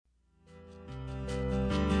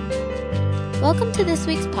Welcome to this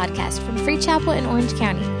week's podcast from Free Chapel in Orange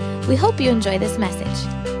County. We hope you enjoy this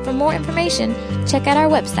message. For more information, check out our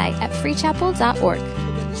website at freechapel.org. Look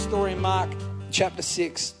at the story in Mark chapter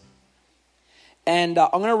 6. And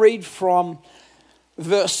I'm going to read from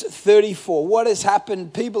verse 34. What has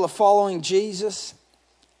happened? People are following Jesus.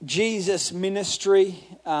 Jesus' ministry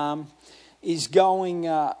is going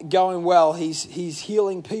well. He's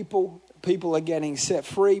healing people. People are getting set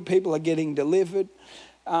free. People are getting delivered.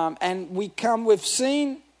 And we've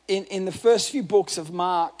seen in the first few books of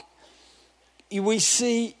Mark, we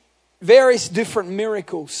see various different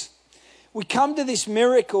miracles. We come to this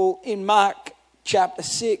miracle in Mark chapter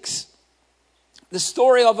 6. The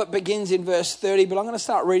story of it begins in verse 30, but I'm going to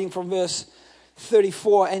start reading from verse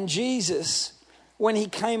 34. And Jesus, when he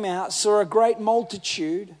came out, saw a great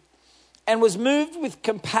multitude and was moved with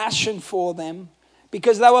compassion for them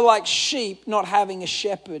because they were like sheep not having a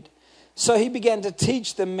shepherd. So he began to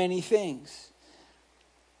teach them many things.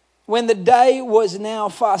 When the day was now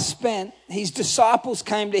far spent, his disciples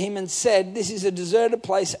came to him and said, "This is a deserted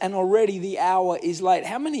place and already the hour is late."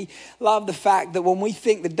 How many love the fact that when we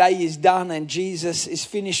think the day is done and Jesus is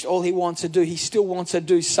finished all he wants to do, he still wants to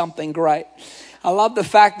do something great? I love the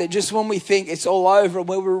fact that just when we think it's all over and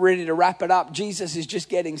we're ready to wrap it up, Jesus is just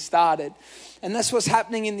getting started. And that's what's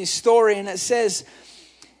happening in this story. And it says,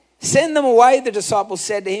 "Send them away," the disciples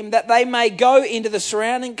said to him, "that they may go into the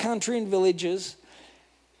surrounding country and villages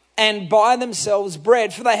and buy themselves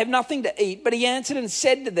bread, for they have nothing to eat." But he answered and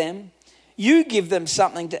said to them, "You give them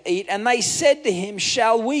something to eat." And they said to him,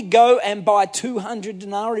 "Shall we go and buy 200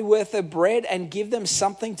 denarii worth of bread and give them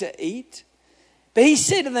something to eat?" But he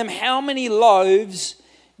said to them, "How many loaves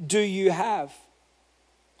do you have?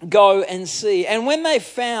 Go and see." And when they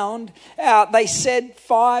found out, they said,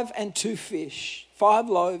 5 and 2 fish. 5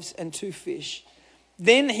 loaves and 2 fish.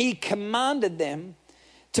 Then he commanded them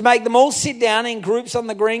to make them all sit down in groups on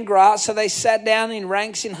the green grass. So they sat down in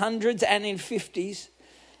ranks, in hundreds and in 50s.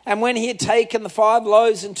 And when he had taken the 5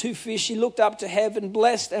 loaves and 2 fish, he looked up to heaven,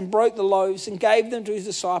 blessed and broke the loaves and gave them to his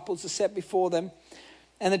disciples to set before them,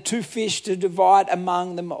 and the 2 fish to divide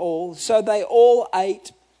among them all. So they all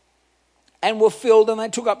ate and were filled, and they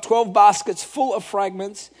took up 12 baskets full of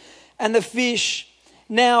fragments. And the fish,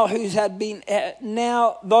 now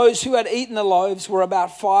those who had eaten the loaves were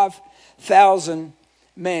about 5,000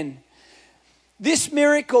 men. This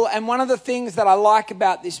miracle, and one of the things that I like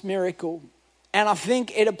about this miracle, and I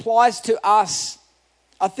think it applies to us,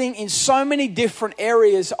 I think in so many different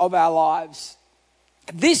areas of our lives.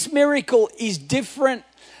 This miracle is different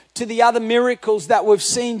to the other miracles that we've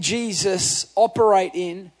seen Jesus operate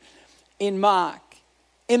in Mark.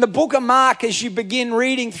 In the book of Mark, as you begin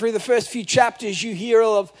reading through the first few chapters,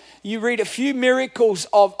 you read a few miracles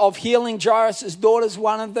of healing. Jairus' daughter is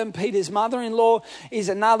one of them. Peter's mother-in-law is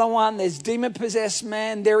another one. There's demon-possessed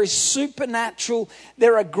man. There is supernatural.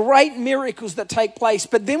 There are great miracles that take place.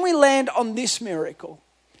 But then we land on this miracle.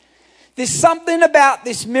 There's something about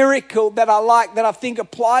this miracle that I like, that I think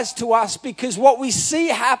applies to us, because what we see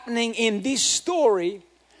happening in this story,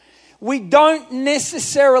 we don't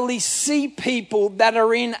necessarily see people that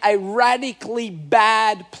are in a radically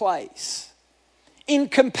bad place. In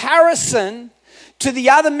comparison to the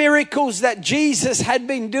other miracles that Jesus had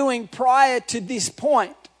been doing prior to this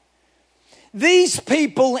point, these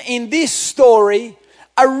people in this story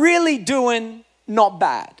are really doing not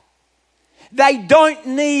bad. They don't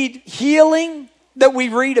need healing that we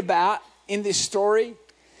read about in this story.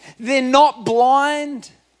 They're not blind.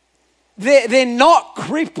 They're not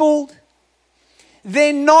crippled.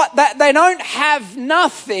 They don't have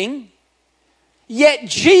nothing. Yet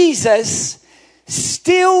Jesus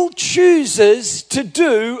still chooses to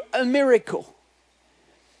do a miracle.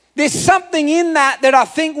 There's something in that I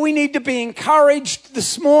think we need to be encouraged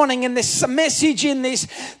this morning. And there's a message in this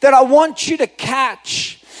that I want you to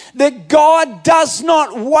catch. That God does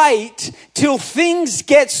not wait till things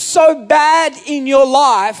get so bad in your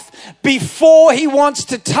life before he wants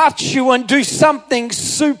to touch you and do something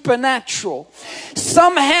supernatural.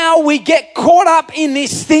 Somehow we get caught up in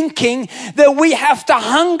this thinking that we have to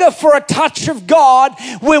hunger for a touch of God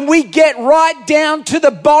when we get right down to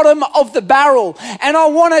the bottom of the barrel. And I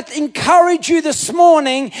want to encourage you this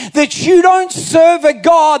morning that you don't serve a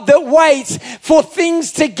God that waits for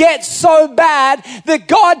things to get so bad. That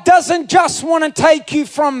God doesn't just want to take you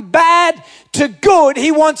from bad to good.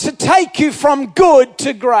 He wants to take you from good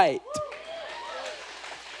to great.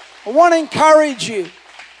 I want to encourage you.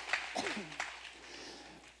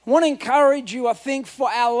 I think for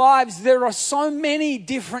our lives, there are so many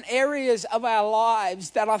different areas of our lives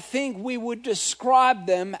that I think we would describe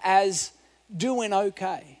them as doing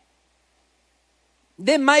okay.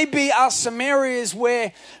 There may be some areas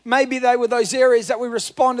where maybe they were those areas that we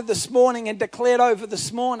responded this morning and declared over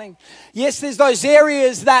this morning. Yes, there's those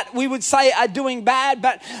areas that we would say are doing bad,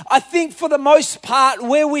 but I think for the most part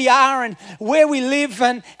where we are and where we live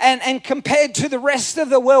and compared to the rest of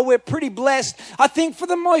the world, we're pretty blessed. I think for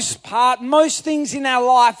the most part, most things in our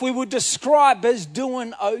life we would describe as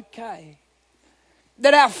doing okay.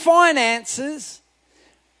 That our finances,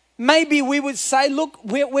 maybe we would say, look,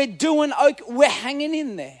 we're doing okay. We're hanging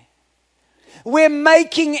in there. We're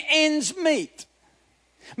making ends meet.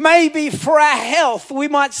 Maybe for our health, we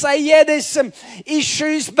might say, yeah, there's some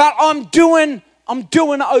issues, but I'm doing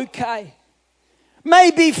okay.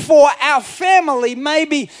 Maybe for our family,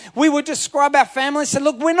 maybe we would describe our family and say,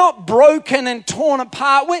 look, we're not broken and torn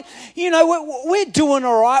apart. We're doing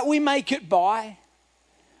all right. We make it by.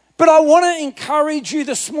 But I want to encourage you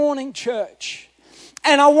this morning, church.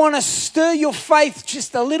 And I want to stir your faith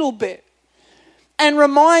just a little bit and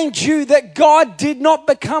remind you that God did not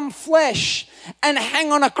become flesh and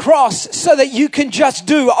hang on a cross so that you can just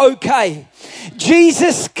do okay.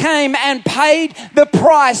 Jesus came and paid the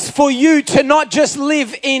price for you to not just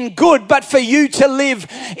live in good, but for you to live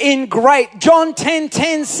in great. John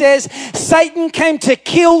 10:10 says, Satan came to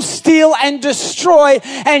kill, steal, and destroy,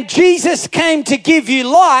 and Jesus came to give you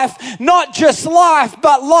life, not just life,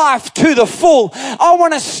 but life to the full. I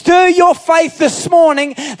want to stir your faith this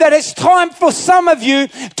morning that it's time for some of you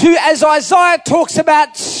to, as Isaiah talks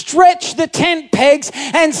about, stretch the tent pegs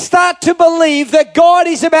and start to believe that God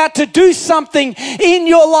is about to do something in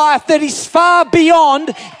your life that is far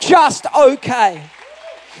beyond just okay.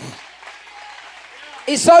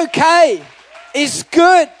 It's okay. It's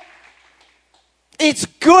good. It's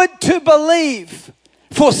good to believe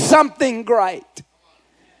for something great.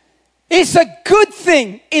 It's a good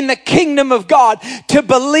thing in the kingdom of God to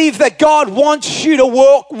believe that God wants you to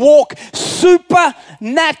walk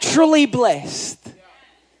supernaturally blessed.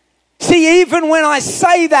 See, even when I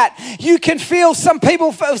say that, you can feel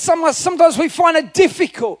sometimes we find it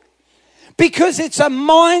difficult because it's a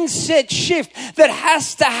mindset shift that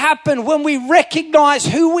has to happen when we recognize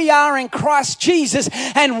who we are in Christ Jesus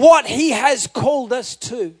and what He has called us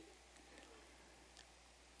to.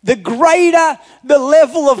 The greater the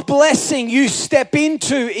level of blessing you step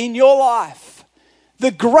into in your life, the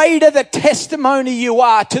greater the testimony you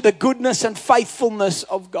are to the goodness and faithfulness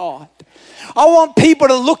of God. I want people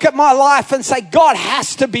to look at my life and say, God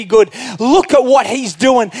has to be good. Look at what He's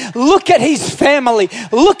doing. Look at His family.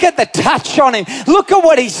 Look at the touch on Him. Look at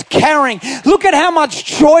what He's carrying. Look at how much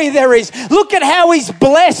joy there is. Look at how He's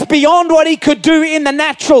blessed beyond what He could do in the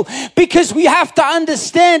natural. Because we have to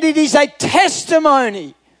understand it is a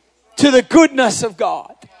testimony to the goodness of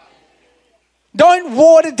God. Don't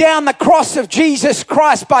water down the cross of Jesus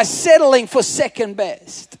Christ by settling for second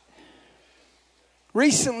best.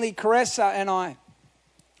 Recently, Caressa and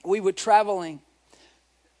we were traveling.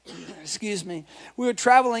 We were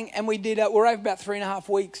traveling and we did, we're over about 3.5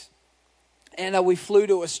 weeks. And we flew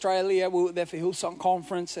to Australia. We were there for Hillsong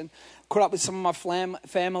Conference and caught up with some of my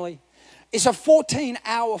family. It's a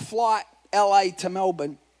 14-hour flight, LA to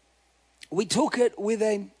Melbourne. We took it with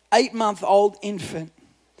an 8-month-old infant.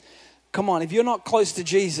 Come on, if you're not close to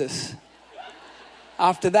Jesus,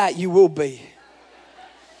 after that you will be.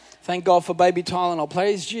 Thank God for baby Tylenol.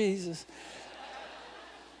 Praise Jesus.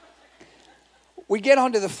 We get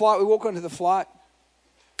onto the flight. We walk onto the flight.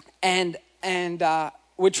 And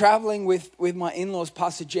we're traveling with my in-laws,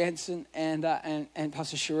 Pastor Jensen and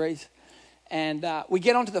Pastor Cherise. And we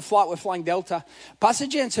get onto the flight. We're flying Delta. Pastor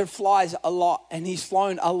Jensen flies a lot. And he's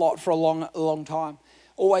flown a lot for a long time.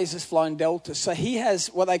 Always has flown Delta. So he has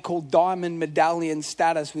what they call diamond medallion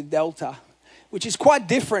status with Delta, which is quite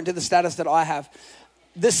different to the status that I have.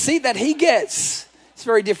 The seat that he gets is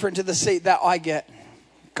very different to the seat that I get.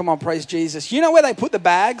 Come on, praise Jesus. You know where they put the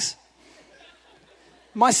bags?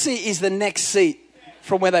 My seat is the next seat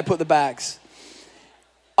from where they put the bags.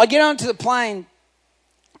 I get onto the plane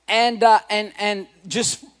and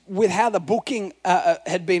just with how the booking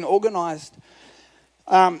had been organized,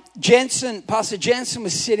 Pastor Jensen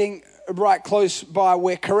was sitting right close by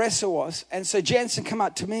where Caressa was. And so Jensen came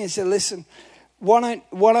up to me and said, listen, why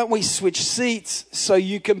don't we switch seats so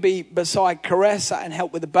you can be beside Caressa and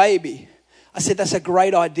help with the baby? I said, that's a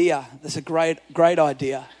great idea. That's a great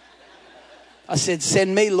idea. I said,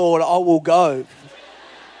 send me, Lord, I will go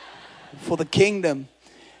for the kingdom.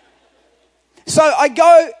 So I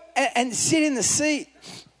go and sit in the seat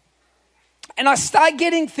and I start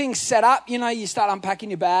getting things set up. You know, you start unpacking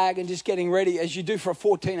your bag and just getting ready as you do for a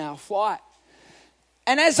 14-hour flight.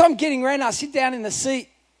 And as I'm getting ready, I sit down in the seat.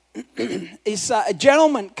 A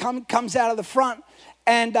gentleman comes out of the front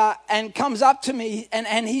and comes up to me,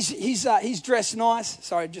 and he's dressed nice.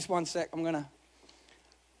 Sorry, just one sec.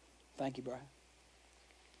 Thank you, bro.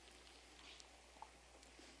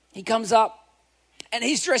 He comes up. And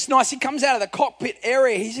he's dressed nice. He comes out of the cockpit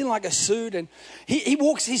area. He's in like a suit, and he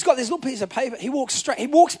walks. He's got this little piece of paper. He walks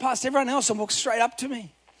past everyone else and walks straight up to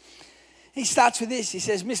me. He starts with this. He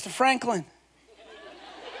says, "Mr. Franklin."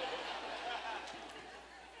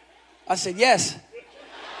 I said, "Yes."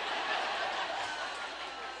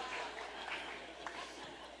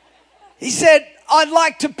 He said, "I'd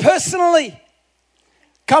like to personally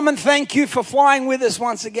come and thank you for flying with us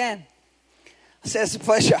once again." I said, "It's a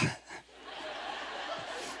pleasure."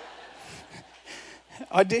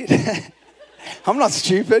 I did. I'm not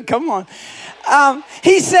stupid. Come on.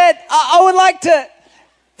 He said, I would like to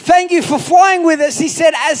thank you for flying with us. He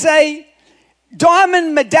said, as a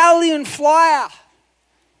diamond medallion flyer,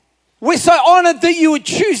 we're so honored that you would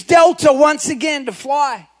choose Delta once again to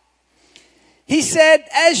fly. He said,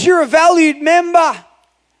 as you're a valued member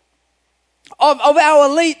of our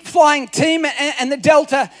elite flying team and the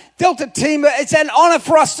Delta team, it's an honor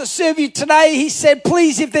for us to serve you today. He said,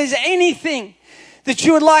 please, if there's anything that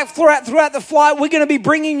you would like throughout the flight, we're going to be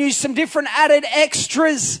bringing you some different added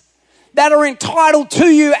extras that are entitled to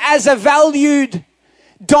you as a valued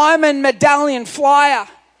diamond medallion flyer.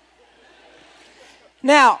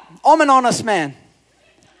 Now, I'm an honest man.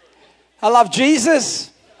 I love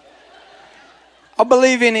Jesus. I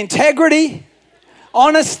believe in integrity,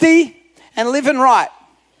 honesty, and living right.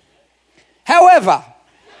 However,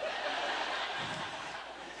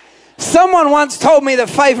 someone once told me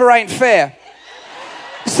that favor ain't fair.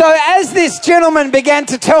 So as this gentleman began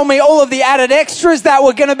to tell me all of the added extras that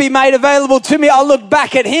were going to be made available to me, I looked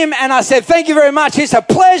back at him and I said, thank you very much. It's a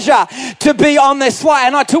pleasure to be on this flight.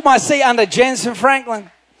 And I took my seat under Jensen Franklin.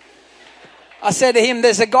 I said to him,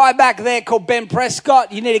 there's a guy back there called Ben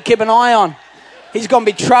Prescott you need to keep an eye on. He's going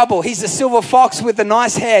to be trouble. He's the silver fox with the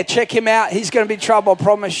nice hair. Check him out. He's going to be trouble, I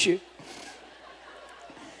promise you.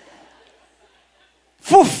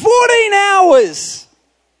 For 14 hours...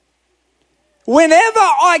 whenever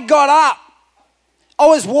I got up, I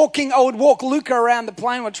would walk Luca around the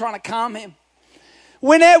plane. We're trying to calm him.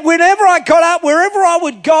 Whenever I got up, wherever I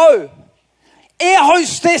would go, air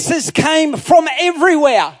hostesses came from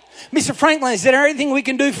everywhere. Mr. Franklin, is there anything we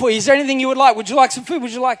can do for you? Is there anything you would like? Would you like some food?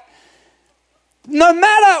 Would you like? No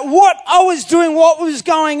matter what I was doing, what was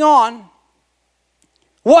going on,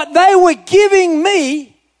 what they were giving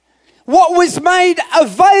me, what was made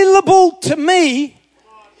available to me,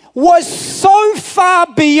 was so far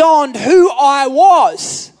beyond who I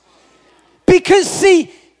was. Because,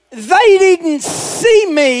 see, they didn't see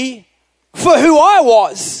me for who I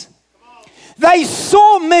was. They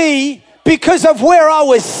saw me because of where I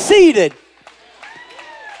was seated.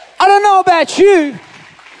 I don't know about you,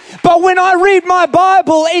 but when I read my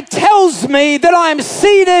Bible, it tells me that I am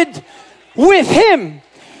seated with Him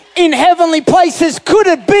in heavenly places. Could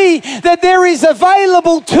it be that there is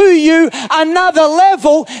available to you another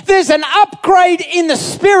level? There's an upgrade in the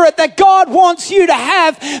spirit that God wants you to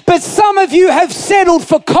have, but some of you have settled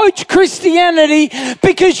for coach Christianity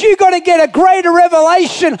because you got to get a greater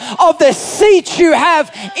revelation of the seat you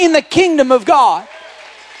have in the kingdom of God.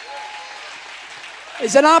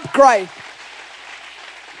 There's an upgrade.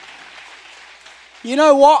 You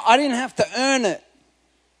know what? I didn't have to earn it.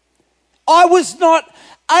 I was not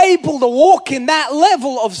able to walk in that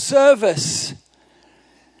level of service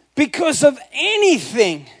because of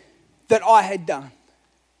anything that I had done.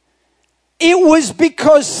 It was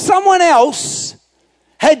because someone else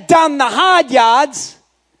had done the hard yards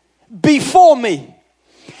before me.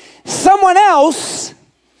 Someone else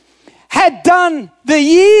had done the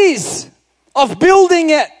years of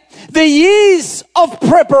building it, the years of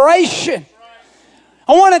preparation.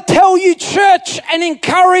 I want to tell you, church, and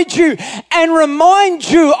encourage you and remind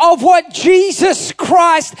you of what Jesus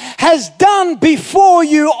Christ has done before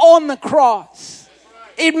you on the cross.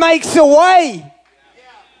 It makes a way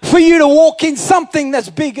for you to walk in something that's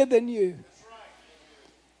bigger than you.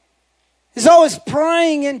 As I was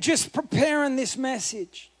praying and just preparing this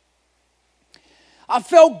message, I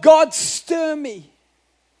felt God stir me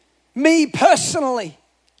personally,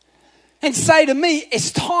 and say to me,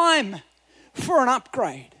 it's time for an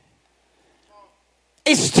upgrade.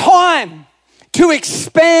 It's time to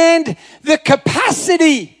expand the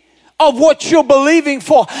capacity of what you're believing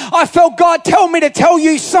for. I felt God tell me to tell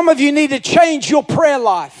you, some of you need to change your prayer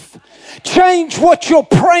life. Change what you're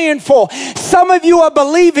praying for. Some of you are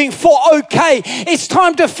believing for okay. It's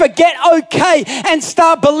time to forget okay and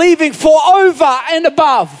start believing for over and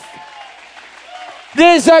above.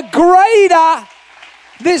 There's a greater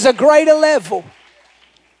level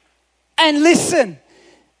And listen,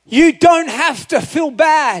 you don't have to feel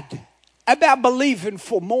bad about believing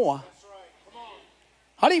for more.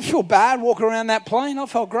 I didn't feel bad walking around that plane. I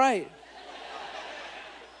felt great.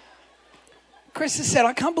 Chris has said,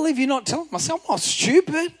 I can't believe you're not telling myself I'm not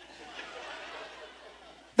stupid.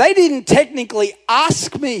 They didn't technically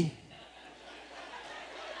ask me.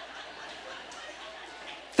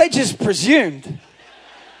 They just presumed.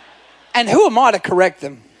 And who am I to correct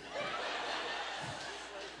them?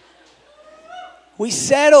 We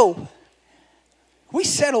settle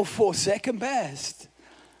for second best.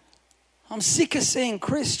 I'm sick of seeing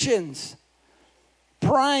Christians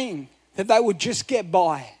praying that they would just get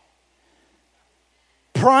by.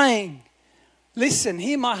 Praying. Listen,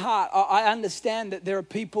 hear my heart. I understand that there are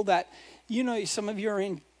people that, some of you are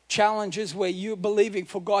in challenges where you're believing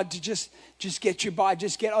for God to just get you by,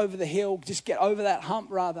 just get over the hill, just get over that hump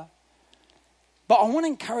rather. But I want to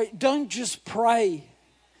encourage, don't just pray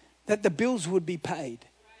that the bills would be paid.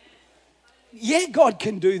 Yeah, God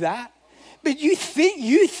can do that. But you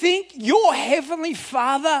think your Heavenly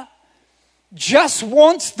Father just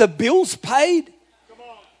wants the bills paid?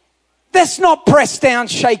 That's not pressed down,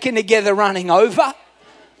 shaken together, running over.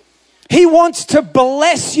 He wants to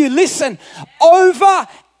bless you. Listen, over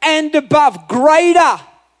and above,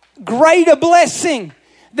 greater blessing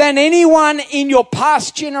than anyone in your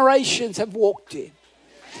past generations have walked in.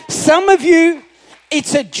 Some of you,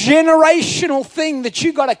 it's a generational thing that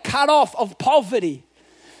you got to cut off of poverty.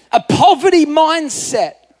 A poverty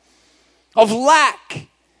mindset of lack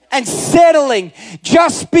and settling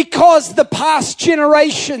just because the past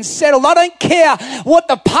generation settled. I don't care what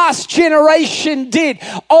the past generation did.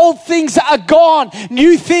 Old things are gone.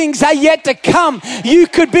 New things are yet to come. You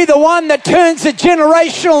could be the one that turns the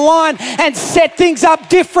generational line and set things up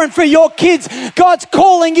different for your kids. God's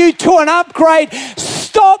calling you to an upgrade.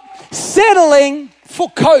 Stop settling for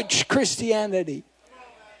coach Christianity.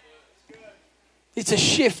 It's a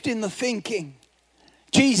shift in the thinking.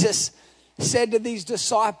 Jesus said to these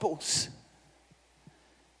disciples,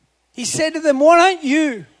 he said to them, why don't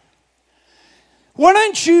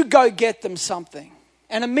you go get them something?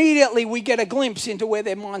 And immediately we get a glimpse into where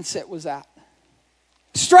their mindset was at.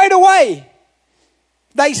 Straight away,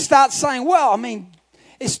 they start saying,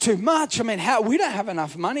 it's too much. We don't have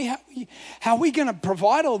enough money. How are we going to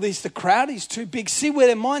provide all this? The crowd is too big. See where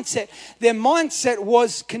their mindset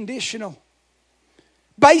was conditional.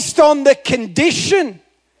 Based on the condition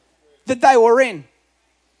that they were in.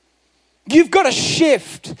 You've got to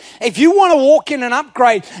shift. If you want to walk in an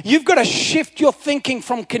upgrade, you've got to shift your thinking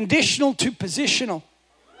from conditional to positional.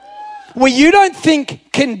 Where you don't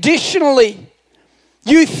think conditionally,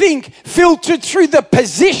 you think filtered through the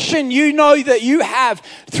position you know that you have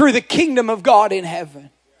through the kingdom of God in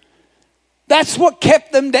heaven. That's what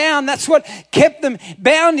kept them down. That's what kept them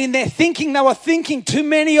bound in their thinking. They were thinking, too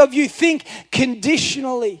many of you think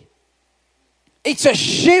conditionally. It's a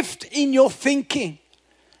shift in your thinking.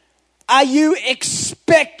 Are you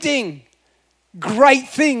expecting great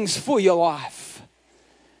things for your life?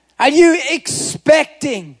 Are you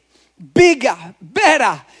expecting bigger,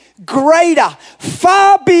 better, greater,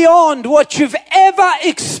 far beyond what you've ever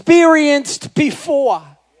experienced before?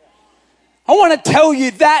 I want to tell you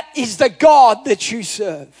that is the God that you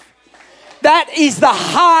serve. That is the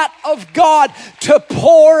heart of God to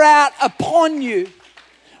pour out upon you.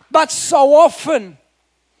 But so often,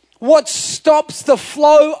 what stops the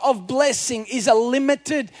flow of blessing is a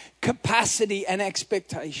limited capacity and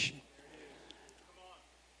expectation.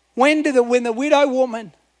 When the widow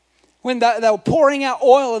woman, when they were pouring out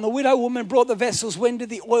oil and the widow woman brought the vessels, when did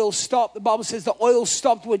the oil stop? The Bible says the oil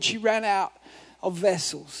stopped when she ran out of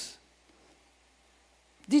vessels.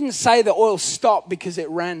 It didn't say the oil stopped because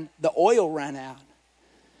the oil ran out.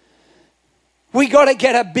 We got to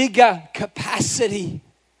get a bigger capacity.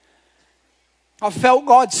 I felt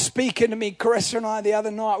God speaking to me. Caressa and I, the other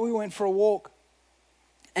night, we went for a walk.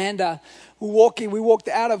 And we walked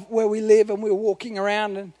out of where we live and we were walking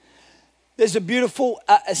around. And there's a beautiful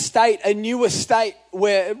estate, a new estate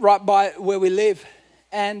right by where we live.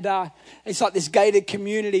 And it's like this gated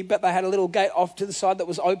community, but they had a little gate off to the side that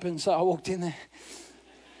was open. So I walked in there.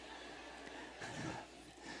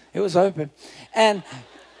 It was open. And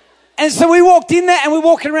so we walked in there and we're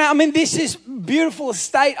walking around. This is beautiful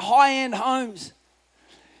estate, high-end homes.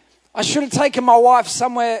 I should have taken my wife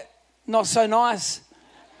somewhere not so nice.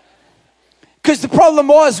 Because the problem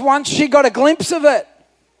was, once she got a glimpse of it,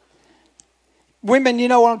 women, you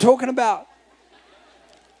know what I'm talking about.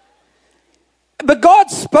 But God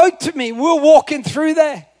spoke to me. We were walking through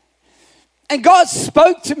there. And God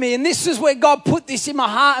spoke to me, and this is where God put this in my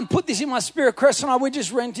heart and put this in my spirit. Chris and I, we're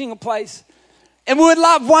just renting a place And we would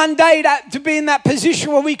love one day to be in that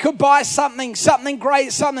position where we could buy something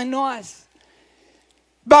great, something nice.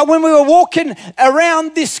 But when we were walking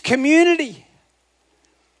around this community,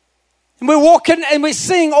 and we're walking and we're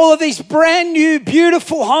seeing all of these brand new,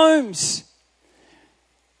 beautiful homes,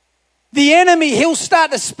 the enemy, he'll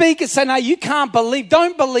start to speak and say, no, you can't believe.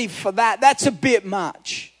 Don't believe for that. That's a bit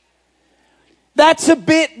much. That's a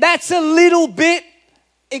little bit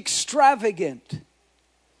extravagant.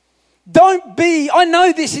 I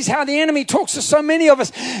know this is how the enemy talks to so many of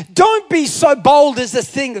us. Don't be so bold as to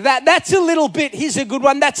think that's a little bit, here's a good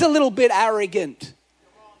one, that's a little bit arrogant.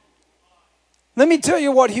 Let me tell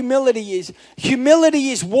you what humility is. Humility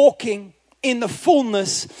is walking in the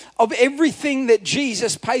fullness of everything that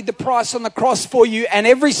Jesus paid the price on the cross for you, and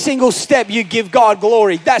every single step you give God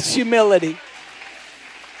glory. That's humility.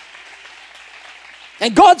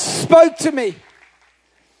 And God spoke to me.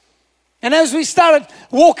 And as we started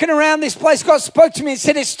walking around this place, God spoke to me and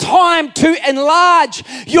said, it's time to enlarge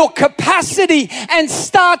your capacity and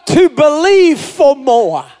start to believe for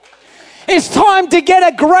more. It's time to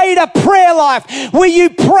get a greater prayer life where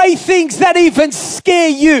you pray things that even scare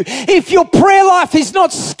you. If your prayer life is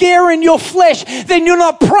not scaring your flesh, then you're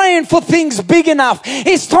not praying for things big enough.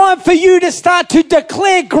 It's time for you to start to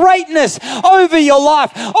declare greatness over your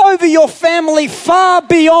life, over your family, far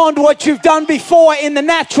beyond what you've done before in the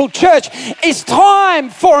natural church. It's time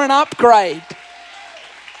for an upgrade.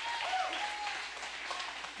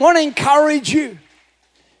 I want to encourage you.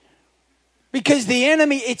 Because the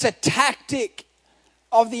enemy, it's a tactic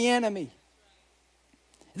of the enemy.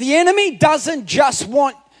 The enemy doesn't just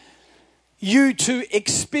want you to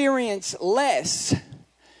experience less,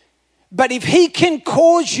 but if he can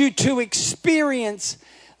cause you to experience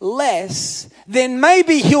less, then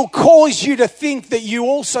maybe he'll cause you to think that you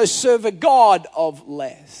also serve a God of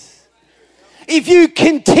less. If you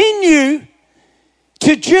continue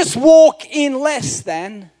to just walk in less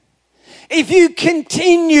than, if you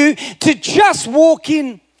continue to just walk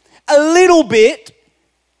in a little bit,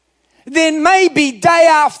 then maybe day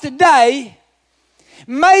after day,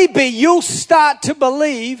 maybe you'll start to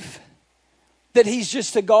believe that he's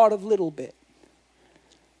just a God of little bit.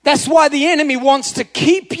 That's why the enemy wants to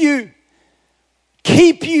keep you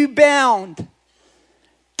bound,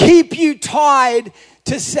 keep you tied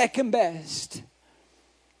to second best.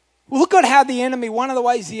 Well, look at how the enemy, one of the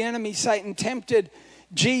ways the enemy, Satan, tempted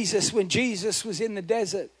Jesus when Jesus was in the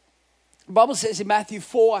desert. The Bible says in Matthew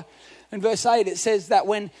 4 and verse 8, it says that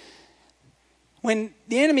when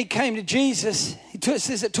the enemy came to Jesus, it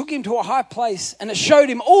says it took him to a high place and it showed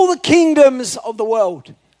him all the kingdoms of the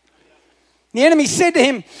world. The enemy said to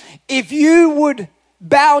him, if you would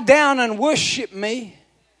bow down and worship me,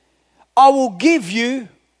 I will give you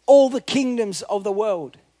all the kingdoms of the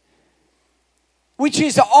world. Which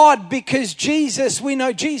is odd because we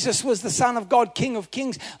know Jesus was the Son of God, King of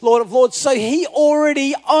Kings, Lord of Lords. So he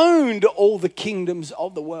already owned all the kingdoms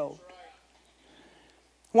of the world.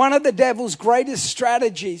 One of the devil's greatest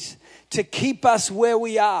strategies to keep us where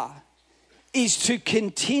we are is to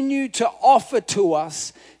continue to offer to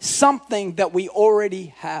us something that we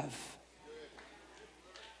already have.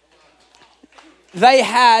 They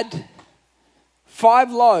had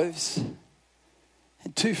 5 loaves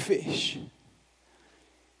and 2 fish.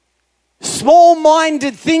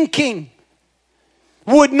 Small-minded thinking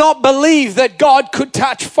would not believe that God could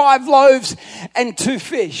touch 5 loaves and 2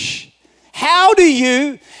 fish. How do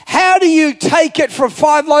you take it from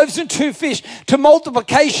 5 loaves and 2 fish to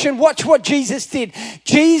multiplication? Watch what Jesus did.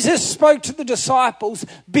 Jesus spoke to the disciples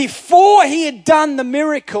before he had done the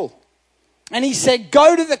miracle. And he said,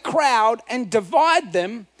 go to the crowd and divide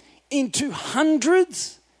them into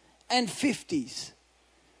hundreds and 50s.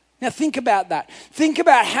 Now think about that. Think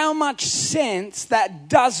about how much sense that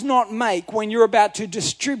does not make when you're about to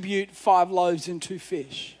distribute 5 loaves and 2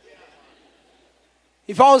 fish.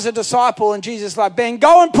 If I was a disciple and Jesus like, Ben,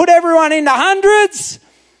 go and put everyone into hundreds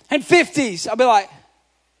and 50s. I'd be like,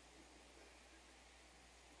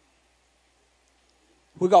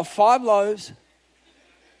 we got 5 loaves,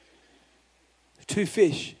 2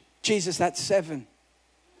 fish. Jesus, that's 7.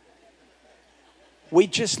 We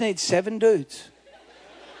just need 7 dudes.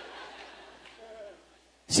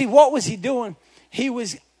 See, what was he doing? He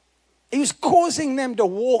was causing them to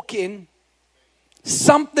walk in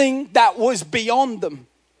something that was beyond them.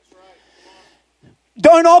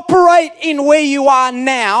 Don't operate in where you are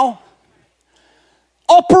now.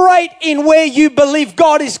 Operate in where you believe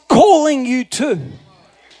God is calling you to.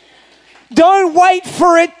 Don't wait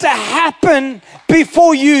for it to happen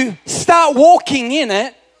before you start walking in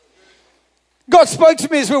it. God spoke to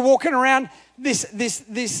me as we were walking around this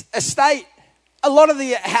estate. A lot of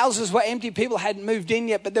the houses were empty. People hadn't moved in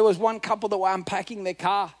yet, but there was one couple that were unpacking their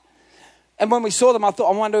car. And when we saw them, I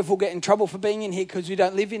thought, I wonder if we'll get in trouble for being in here because we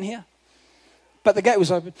don't live in here. But the gate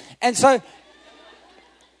was open. And so,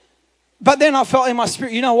 but then I felt in my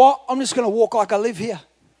spirit, you know what? I'm just going to walk like I live here.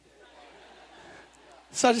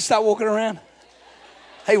 So I just start walking around.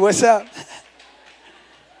 Hey, what's up?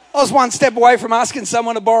 I was one step away from asking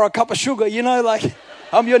someone to borrow a cup of sugar, you know, like,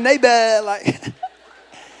 I'm your neighbor. Like,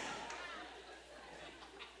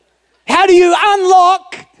 how do you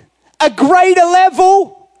unlock a greater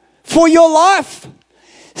level for your life?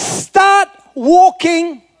 Start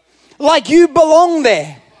walking like you belong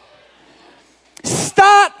there.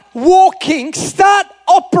 Start walking, start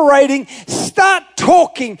operating, start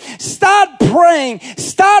talking, start praying,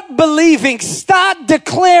 start believing, start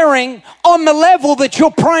declaring on the level that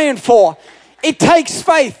you're praying for. It takes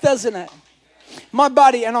faith, doesn't it? My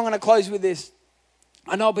buddy, and I'm going to close with this.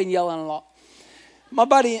 I know I've been yelling a lot. My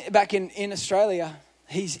buddy back in Australia,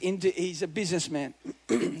 he's a businessman.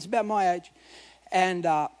 He's about my age.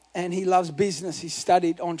 And he loves business. He's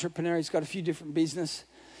studied entrepreneur. He's got a few different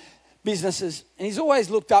businesses. And he's always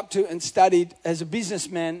looked up to and studied as a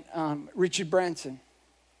businessman, Richard Branson.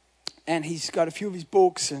 And he's got a few of his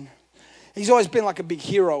books, and he's always been like a big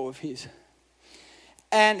hero of his.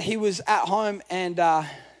 And he was at home, and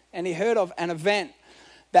he heard of an event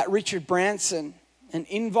that Richard Branson, an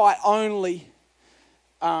invite-only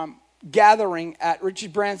gathering at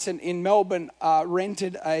Richard Branson in Melbourne,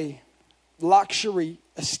 rented a luxury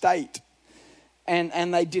estate.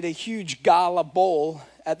 And they did a huge gala ball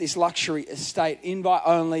at this luxury estate, invite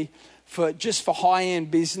only, for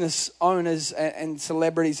high-end business owners and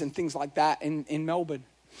celebrities and things like that in Melbourne.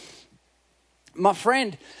 My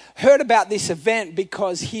friend heard about this event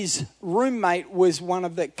because his roommate was one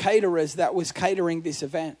of the caterers that was catering this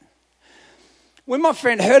event. When my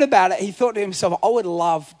friend heard about it, he thought to himself, I would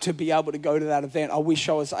love to be able to go to that event. I wish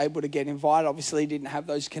I was able to get invited. Obviously, he didn't have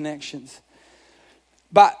those connections.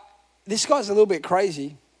 But this guy's a little bit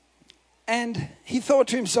crazy. And he thought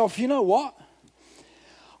to himself, you know what?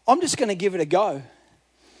 I'm just going to give it a go.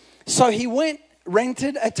 So he went,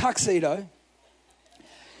 rented a tuxedo,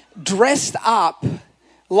 dressed up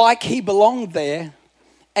like he belonged there,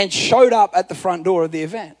 and showed up at the front door of the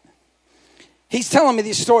event. He's telling me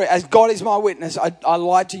this story, as God is my witness, I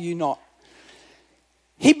lied to you not.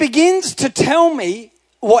 He begins to tell me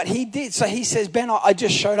what he did. So he says, Ben, I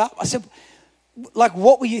just showed up. I said, like,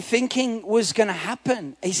 what were you thinking was going to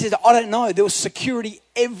happen? He said, I don't know. There was security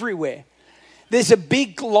everywhere. There's a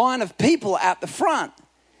big line of people out the front,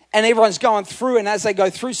 and everyone's going through. And as they go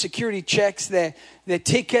through, security checks their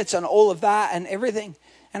tickets and all of that and everything.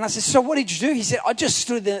 And I said, so what did you do? He said, I just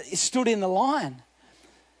stood in the line.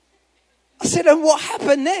 I said, and what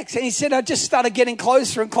happened next? And he said, I just started getting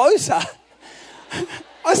closer and closer.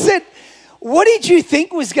 I said, what did you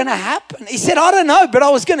think was going to happen? He said, I don't know, but I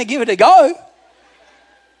was going to give it a go.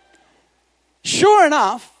 Sure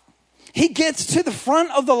enough, he gets to the front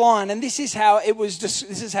of the line, and this is how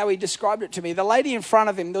he described it to me. The lady in front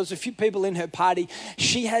of him, there was a few people in her party.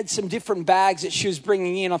 She had some different bags that she was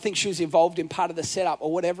bringing in. I think she was involved in part of the setup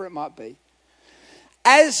or whatever it might be.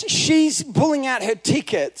 As she's pulling out her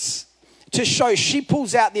tickets to show, she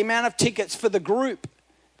pulls out the amount of tickets for the group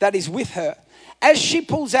that is with her. As she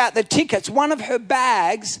pulls out the tickets, one of her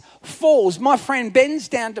bags falls. My friend bends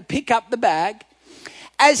down to pick up the bag.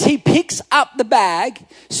 As he picks up the bag,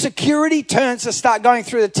 security turns to start going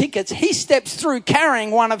through the tickets. He steps through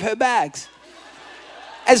carrying one of her bags.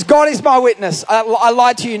 As God is my witness, I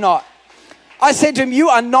lied to you not. I said to him, you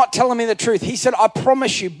are not telling me the truth. He said, I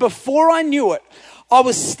promise you, before I knew it, I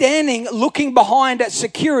was standing looking behind at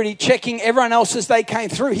security, checking everyone else as they came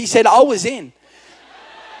through. He said, I was in.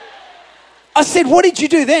 I said, what did you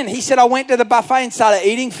do then? He said, I went to the buffet and started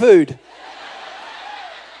eating food.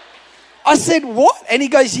 I said, what? And he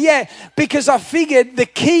goes, yeah, because I figured the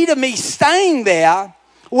key to me staying there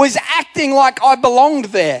was acting like I belonged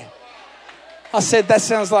there. I said, that's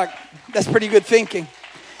pretty good thinking.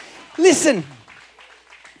 Listen,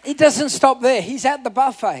 it doesn't stop there. He's at the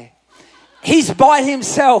buffet. He's by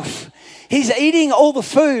himself. He's eating all the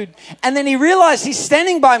food. And then he realized he's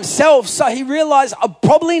standing by himself. So he realized I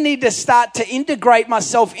probably need to start to integrate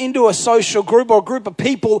myself into a social group or a group of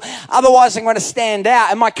people. Otherwise, I'm going to stand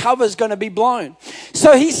out and my cover's going to be blown.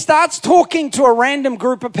 So he starts talking to a random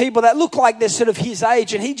group of people that look like they're sort of his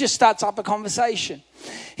age. And he just starts up a conversation.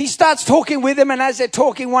 He starts talking with them. And as they're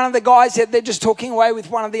talking, one of the guys, they're just talking away with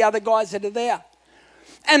one of the other guys that are there.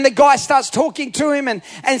 And the guy starts talking to him and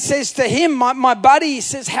says to him, my buddy, he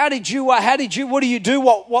says, what do you do?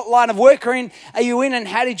 What line of work are you in? And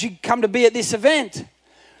how did you come to be at this event?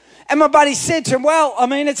 And my buddy said to him, well, I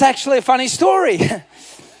mean, it's actually a funny story.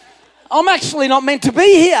 I'm actually not meant to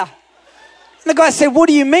be here. And the guy said, what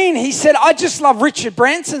do you mean? He said, I just love Richard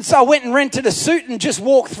Branson, so I went and rented a suit and just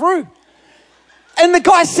walked through. And the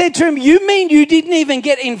guy said to him, you mean you didn't even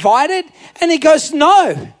get invited? And he goes,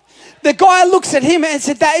 no. The guy looks at him and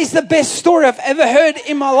said, that is the best story I've ever heard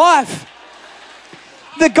in my life.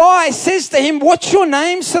 The guy says to him, what's your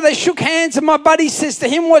name? So they shook hands, and my buddy says to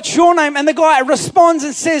him, what's your name? And the guy responds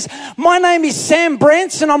and says, my name is Sam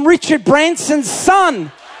Branson. I'm Richard Branson's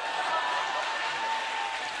son.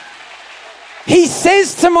 He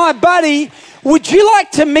says to my buddy, would you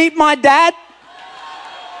like to meet my dad?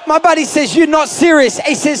 My buddy says, you're not serious.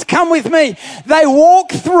 He says, come with me. They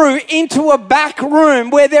walk through into a back room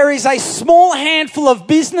where there is a small handful of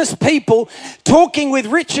business people talking with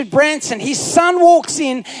Richard Branson. His son walks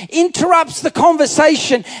in, interrupts the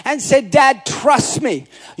conversation and said, Dad, trust me.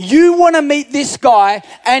 You want to meet this guy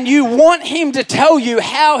and you want him to tell you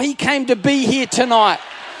how he came to be here tonight.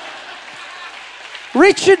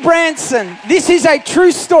 Richard Branson, this is a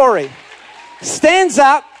true story, stands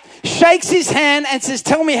up, shakes his hand and says,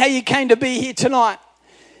 tell me how you came to be here tonight.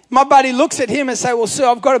 My buddy looks at him and says, well, sir,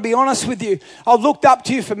 I've got to be honest with you. I've looked up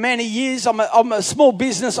to you for many years. I'm a small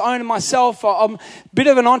business owner myself. I'm a bit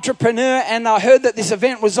of an entrepreneur, and I heard that this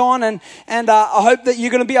event was on, and I hope that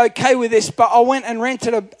you're going to be okay with this. But I went and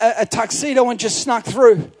rented a tuxedo and just snuck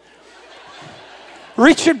through.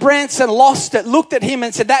 Richard Branson lost it, looked at him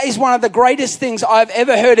and said, that is one of the greatest things I've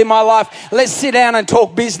ever heard in my life. Let's sit down and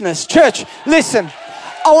talk business. Church, listen.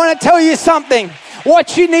 I want to tell you something.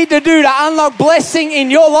 What you need to do to unlock blessing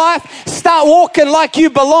in your life, start walking like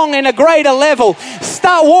you belong in a greater level.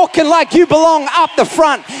 Start walking like you belong up the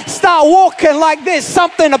front. Start walking like there's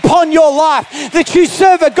something upon your life, that you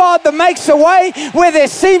serve a God that makes a way where there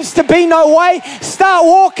seems to be no way. Start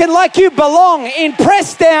walking like you belong in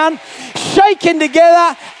pressed down, shaken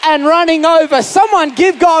together and running over. Someone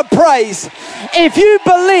give God praise if you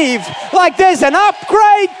believe like there's an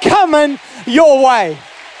upgrade coming your way.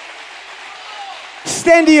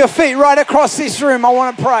 Stand to your feet right across this room. I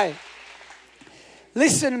want to pray.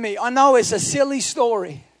 Listen to me. I know it's a silly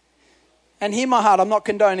story. And hear my heart. I'm not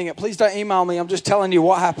condoning it. Please don't email me. I'm just telling you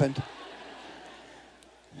what happened.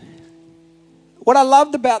 What I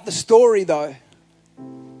loved about the story, though,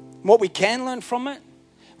 what we can learn from it,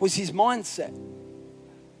 was his mindset.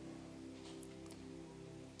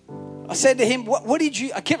 I said to him,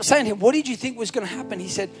 I kept saying to him, what did you think was going to happen? He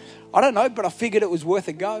said, I don't know, but I figured it was worth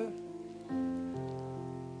a go.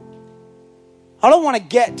 I don't want to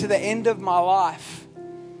get to the end of my life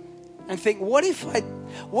and think, what if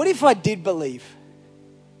I did believe?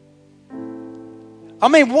 I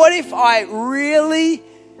mean, what if I really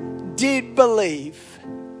did believe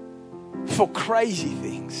for crazy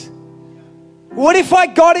things? What if I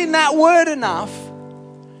got in that word enough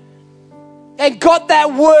and got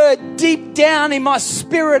that word deep down in my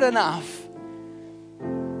spirit enough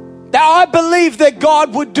that I believe that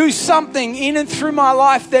God would do something in and through my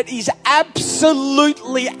life that is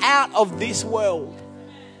absolutely out of this world?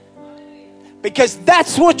 Because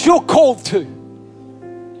that's what you're called to.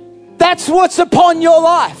 That's what's upon your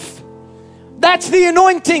life. That's the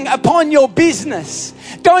anointing upon your business.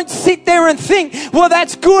 Don't sit there and think, well,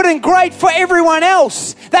 that's good and great for everyone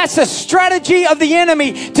else. That's a strategy of the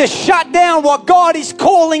enemy to shut down what God is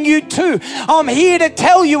calling you to. I'm here to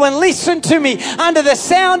tell you, and listen to me, under the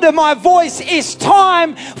sound of my voice, it's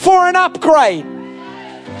time for an upgrade.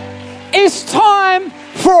 It's time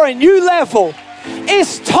for a new level.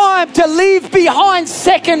 It's time to leave behind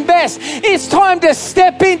second best. It's time to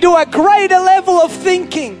step into a greater level of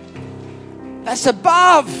thinking that's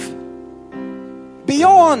above,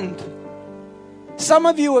 beyond. Some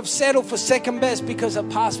of you have settled for second best because of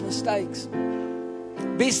past mistakes.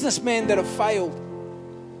 Businessmen that have failed.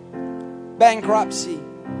 Bankruptcy.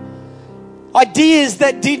 Ideas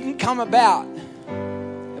that didn't come about.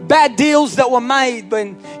 Bad deals that were made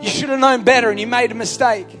when you should have known better and you made a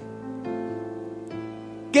mistake.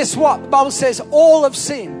 Guess what? The Bible says all have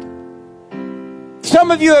sinned.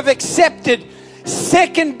 Some of you have accepted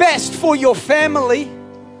second best for your family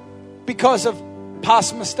because of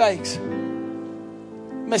past mistakes.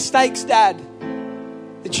 Mistakes, Dad,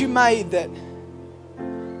 that you made that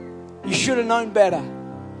you should have known better.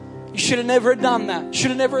 You should have never done that. Should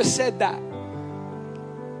have never said that.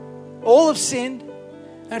 All have sinned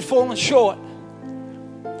and fallen short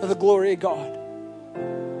of the glory of God.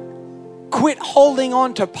 Quit holding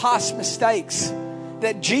on to past mistakes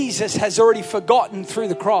that Jesus has already forgotten through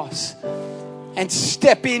the cross, and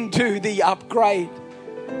step into the upgrade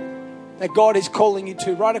that God is calling you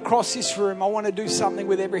to. Right across this room, I want to do something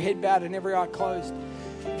with every head bowed and every eye closed.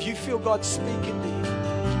 If If you feel God speaking to you,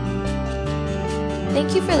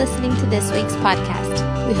 Thank you for listening to this week's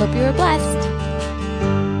podcast. We hope you were blessed.